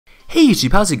Hey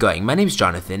YouTube, how's it going? My name's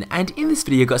Jonathan, and in this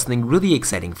video I got something really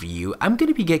exciting for you. I'm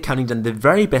going to be counting down the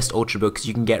very best Ultrabooks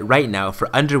you can get right now for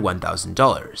under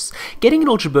 $1,000. Getting an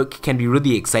Ultrabook can be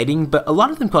really exciting, but a lot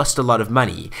of them cost a lot of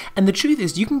money, and the truth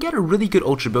is you can get a really good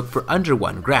Ultrabook for under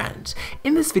 $1,000.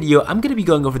 In this video, I'm going to be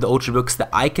going over the Ultrabooks that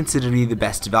I consider to be the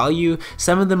best value.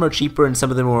 Some of them are cheaper and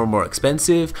some of them are more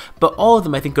expensive, but all of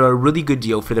them I think are a really good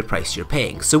deal for the price you're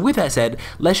paying. So with that said,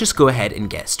 let's just go ahead and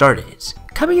get started.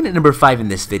 Coming in at number 5 in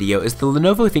this video is the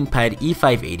Lenovo Thinkpad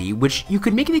E580, which you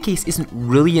could make the case isn't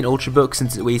really an Ultrabook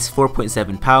since it weighs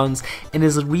 4.7 pounds and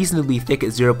is reasonably thick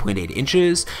at 0.8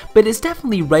 inches, but it's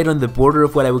definitely right on the border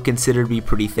of what I would consider to be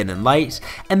pretty thin and light,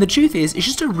 and the truth is, it's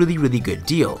just a really good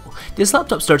deal. This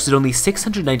laptop starts at only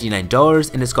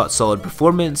 $699 and it's got solid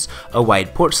performance, a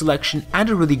wide port selection, and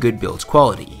a really good build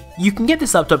quality. You can get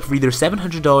this laptop for either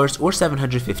 $700 or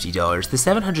 $750. The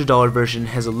 $700 version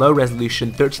has a low resolution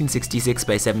 1366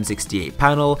 by 768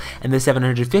 panel, and the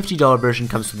 $750 version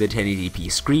comes with a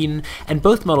 1080p screen, and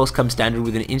both models come standard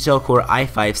with an Intel Core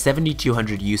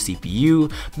i5-7200U CPU,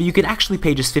 but you can actually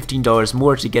pay just $15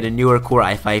 more to get a newer Core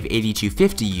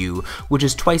i5-8250U, which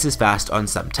is twice as fast on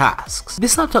some tasks.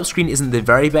 This laptop screen isn't the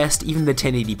very best, even the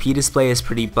 1080p display has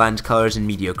pretty bland colors and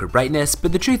mediocre brightness,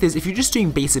 but the truth is if you're just doing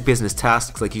basic business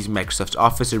tasks like using Microsoft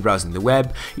Office or browsing the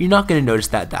web, you're not going to notice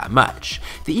that much.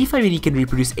 The E580 can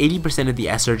reproduce 80% of the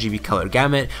sRGB color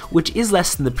gamut, which is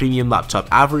less than the premium laptop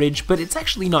average, but it's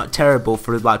actually not terrible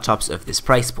for laptops of this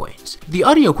price point. The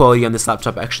audio quality on this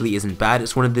laptop actually isn't bad.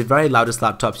 It's one of the very loudest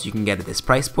laptops you can get at this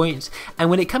price point, and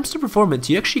when it comes to performance,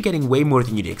 you're actually getting way more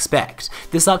than you'd expect.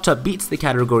 This laptop beats the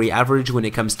category average when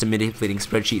it comes to manipulating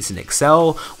spreadsheets in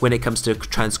Excel, when it comes to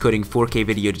transcoding 4K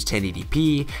video to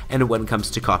 1080p, and when it comes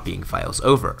to copying files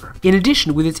over. In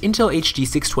addition, with its Intel HD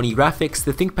 620 graphics,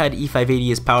 the Thinkpad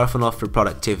E580 is powerful enough for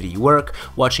productivity work,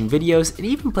 watching videos, and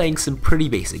even playing some pretty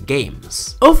basic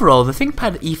games. Overall, the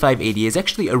Thinkpad E580 is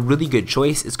actually a really good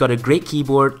choice. It's got a great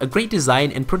keyboard, a great design,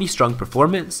 and pretty strong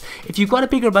performance. If you've got a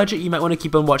bigger budget, you might want to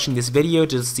keep on watching this video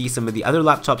to see some of the other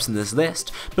laptops in this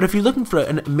list, but if you're looking for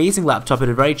an amazing laptop at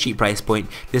a very cheap price point,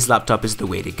 this laptop is the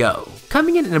way to go.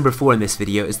 Coming in at number 4 in this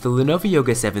video is the Lenovo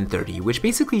Yoga 730, which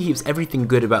basically keeps everything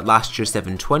good about last year's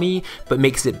 720, but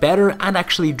makes it better and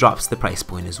actually drops the price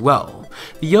point as well.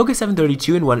 The Yoga 730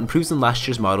 2-in-1 improves on last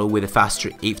year's model with a faster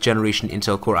 8th generation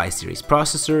Intel Core i-series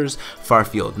processors,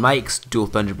 far-field mics, dual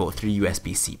Thunderbolt 3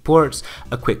 USB-C ports,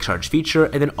 a quick charge feature,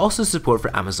 and then also support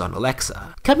for Amazon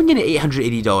Alexa. Coming in at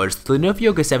 $880, the Lenovo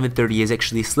Yoga 730 is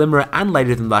actually slimmer and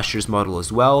lighter than last year's model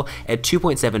as well, at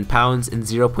 2.7 pounds and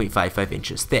 0.55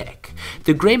 inches thick.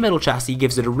 The grey metal chassis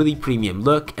gives it a really premium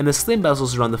look, and the slim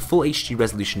bezels around the full HD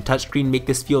resolution touchscreen make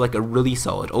this feel like a really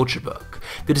solid Ultrabook.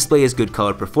 The display has good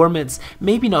color performance,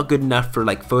 maybe not good enough for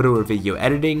like photo or video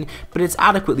editing, but it's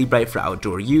adequately bright for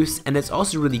outdoor use, and it's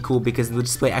also really cool because the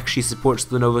display actually supports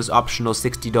Lenovo's optional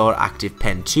 $60 Active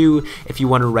Pen 2 if you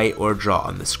want to write or draw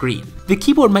on the screen. The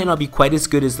keyboard might not be quite as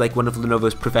good as like one of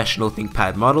Lenovo's professional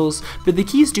ThinkPad models, but the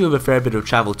keys do have a fair bit of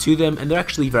travel to them, and they're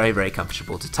actually very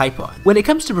comfortable to type on. When it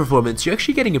comes to performance, you're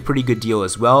actually getting a pretty good deal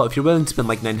as well. If you're willing to spend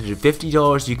like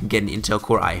 $950, you can get an Intel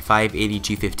Core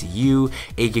i5-8250U,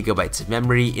 8GB of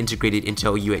memory, integrated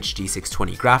Intel UHD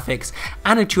 620 graphics,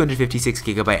 and a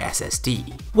 256GB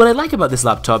SSD. What I like about this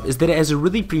laptop is that it has a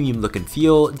really premium look and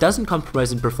feel, doesn't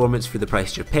compromise in performance for the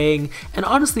price you're paying, and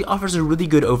honestly offers a really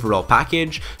good overall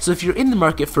package, so if you're in the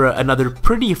market for another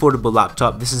pretty affordable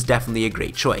laptop, this is definitely a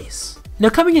great choice. Now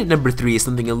coming in at number 3 is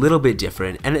something a little bit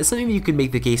different, and it's something that you can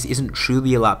make the case isn't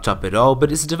truly a laptop at all,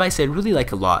 but it's a device I really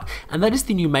like a lot, and that is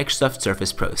the new Microsoft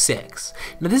Surface Pro 6.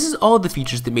 Now this is all the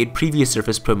features that made previous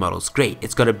Surface Pro models great.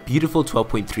 It's got a beautiful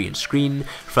 12.3-inch screen,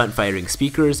 front-firing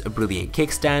speakers, a brilliant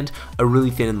kickstand, a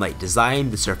really thin and light design,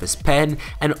 the Surface Pen,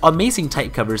 and amazing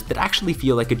type covers that actually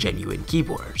feel like a genuine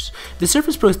keyboard. The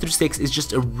Surface Pro 6 is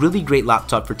just a really great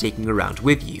laptop for taking around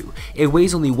with you. It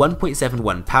weighs only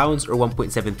 1.71 pounds or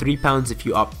 1.73 pounds if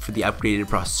you opt for the upgraded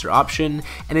processor option,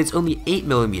 and it's only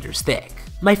 8mm thick.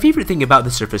 My favorite thing about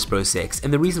the Surface Pro 6,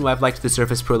 and the reason why I've liked the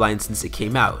Surface Pro line since it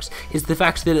came out, is the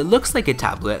fact that it looks like a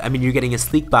tablet. I mean, you're getting a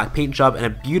sleek black paint job and a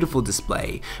beautiful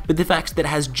display, but the fact that it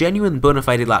has genuine bona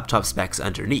fide laptop specs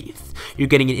underneath. You're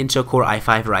getting an Intel Core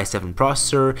i5 or i7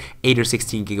 processor, 8 or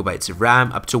 16GB of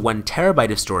RAM, up to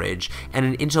 1TB of storage, and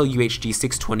an Intel UHD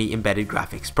 620 embedded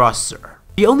graphics processor.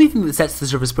 The only thing that sets the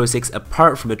Surface Pro 6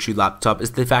 apart from a true laptop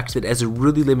is the fact that it has a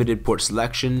really limited port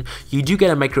selection. You do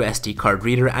get a micro SD card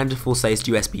reader and a full-sized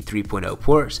USB 3.0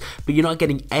 port, but you're not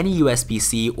getting any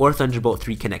USB-C or Thunderbolt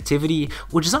 3 connectivity,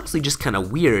 which is honestly just kinda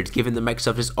weird given that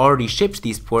Microsoft has already shipped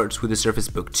these ports with the Surface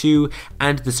Book 2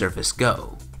 and the Surface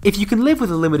Go. If you can live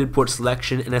with a limited port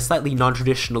selection and a slightly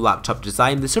non-traditional laptop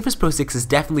design, the Surface Pro 6 is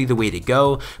definitely the way to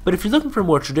go, but if you're looking for a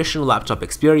more traditional laptop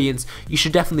experience, you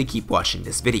should definitely keep watching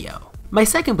this video. My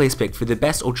second place pick for the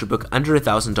best Ultrabook under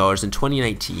 $1,000 in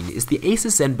 2019 is the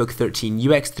Asus Zenbook 13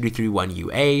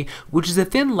 UX331UA, which is a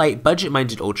thin, light,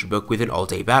 budget-minded Ultrabook with an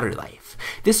all-day battery life.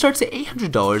 This starts at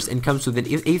 $800 and comes with an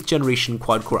 8th generation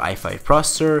quad-core i5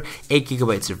 processor,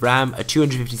 8GB of RAM, a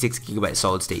 256GB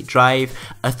solid-state drive,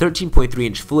 a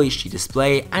 13.3-inch Full HD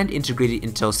display, and integrated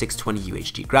Intel 620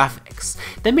 UHD graphics.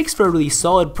 That makes for a really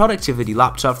solid productivity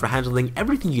laptop for handling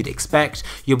everything you'd expect.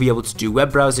 You'll be able to do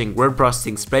web browsing, word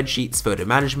processing, spreadsheets, photo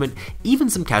management, even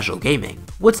some casual gaming.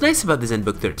 What's nice about the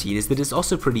Zenbook 13 is that it's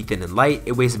also pretty thin and light.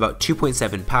 It weighs about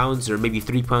 2.7 pounds, or maybe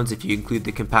 3 pounds if you include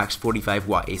the compact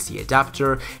 45-watt AC adapter,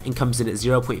 and comes in at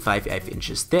 0.55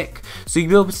 inches thick, so you'll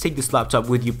be able to take this laptop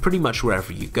with you pretty much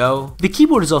wherever you go. The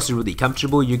keyboard is also really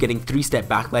comfortable. You're getting 3-step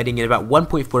backlighting and about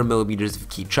 1.4mm of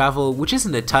key travel, which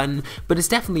isn't a ton, but it's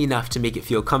definitely enough to make it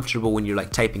feel comfortable when you're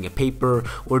like typing a paper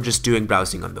or just doing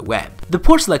browsing on the web. The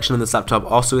port selection on this laptop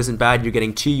also isn't bad. You're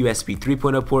getting 2 USB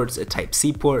 3.0 ports, a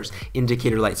Type-C port,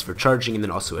 indicator lights for charging, and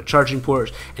then also a charging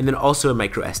port, and then also a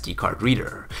micro SD card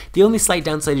reader. The only slight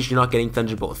downside is you're not getting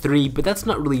Thunderbolt 3, but that's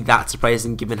not really that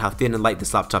surprising given how thin and light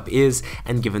this laptop is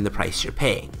and given the price you're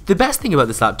paying. The best thing about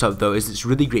this laptop though is its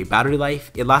really great battery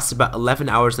life. It lasts about 11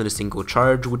 hours on a single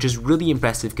charge, which is really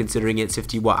impressive considering its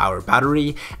 50-watt-hour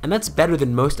battery, and that's better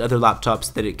than most other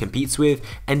laptops that it competes with,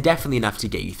 and definitely enough to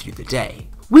get you through the day.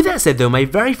 With that said though, my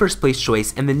very first place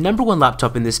choice and the #1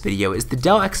 laptop in this video is the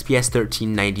Dell XPS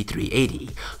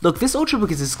 139380. Look, this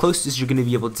Ultrabook is as close as you're going to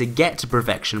be able to get to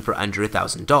perfection for under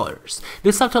 $1,000.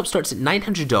 This laptop starts at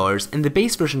 $900 and the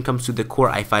base version comes with the Core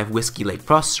i5 Whiskey Lake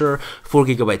processor,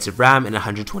 4GB of RAM, and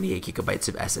 128GB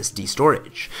of SSD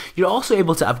storage. You're also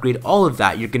able to upgrade all of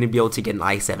that. You're going to be able to get an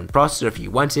i7 processor if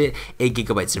you want it,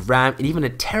 8GB of RAM, and even a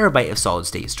terabyte of solid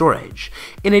state storage.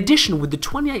 In addition, with the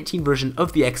 2019 version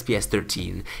of the XPS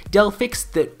 13, Dell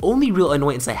fixed the only real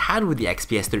annoyance I had with the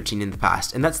XPS 13 in the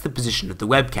past, and that's the position of the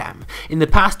webcam. In the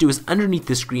past, it was underneath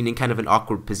the screen in kind of an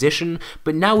awkward position,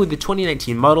 but now with the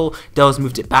 2019 model, Dell has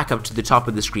moved it back up to the top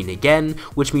of the screen again,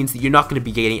 which means that you're not going to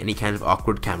be getting any kind of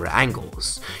awkward camera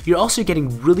angles. You're also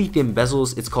getting really thin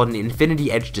bezels. It's called an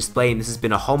Infinity Edge display, and this has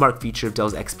been a hallmark feature of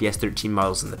Dell's XPS 13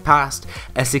 models in the past,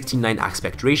 a 16:9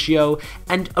 aspect ratio,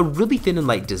 and a really thin and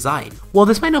light design. While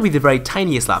this might not be the very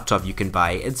tiniest laptop you can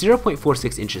buy, at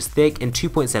 0.46 inches thick and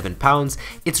 2.7 pounds,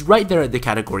 it's right there at the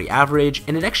category average,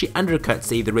 and it actually undercuts,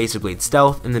 say, the Razer Blade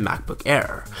Stealth and the MacBook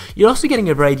Air. You're also getting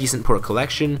a very decent port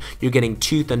collection. You're getting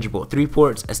 2 Thunderbolt 3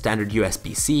 ports, a standard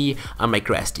USB-C, a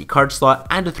micro SD card slot,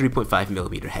 and a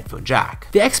 3.5mm headphone jack.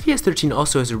 The XPS 13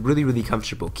 also has a really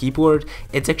comfortable keyboard.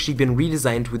 It's actually been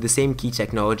redesigned with the same key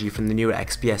technology from the newer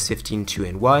XPS 15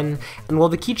 2-in-1, and while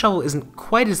the key travel isn't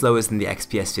quite as low as in the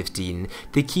XPS 15,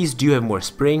 the keys do have more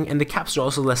spring, and the caps are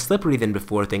also less slippery than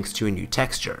before thanks to a new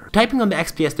texture. Typing on the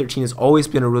XPS 13 has always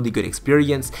been a really good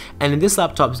experience, and in this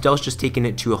laptop, Dell's just taken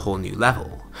it to a whole new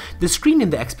level. The screen in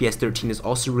the XPS 13 is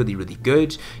also really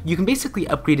good. You can basically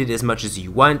upgrade it as much as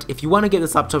you want. If you want to get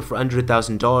this laptop for under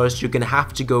 $1,000, you're going to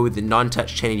have to go with the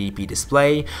non-touch 1080p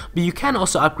display, but you can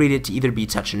also upgrade it to either be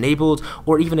touch enabled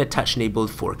or even a touch enabled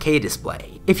 4K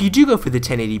display. If you do go for the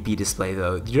 1080p display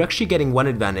though, you're actually getting one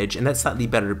advantage, and that's slightly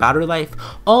better battery life.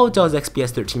 All of Dell's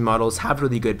XPS 13 models have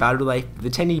really good battery life. The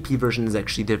 1080p version is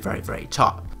actually the very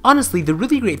top. Honestly, the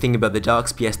really great thing about the Dell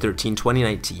XPS 13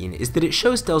 2019 is that it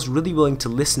shows Dell's really willing to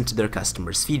listen to their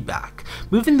customers' feedback.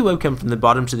 Moving the webcam from the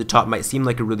bottom to the top might seem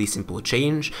like a really simple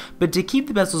change, but to keep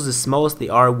the bezels as small as they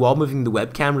are while moving the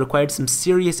webcam required some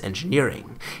serious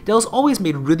engineering. Dell's always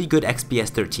made really good XPS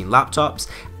 13 laptops,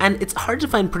 and it's hard to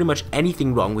find pretty much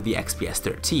anything wrong with the XPS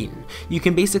 13. You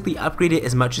can basically upgrade it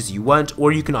as much as you want,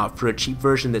 or you can opt for a cheap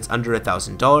version that's under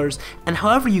 $1,000, and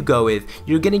however you go with,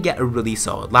 you're gonna get a really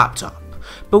solid laptop.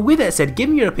 But with that said, give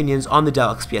me your opinions on the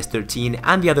Dell XPS 13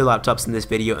 and the other laptops in this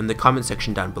video in the comment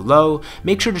section down below.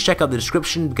 Make sure to check out the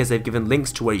description because I've given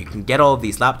links to where you can get all of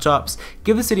these laptops.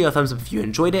 Give this video a thumbs up if you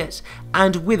enjoyed it,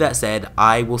 and with that said,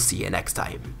 I will see you next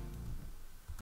time.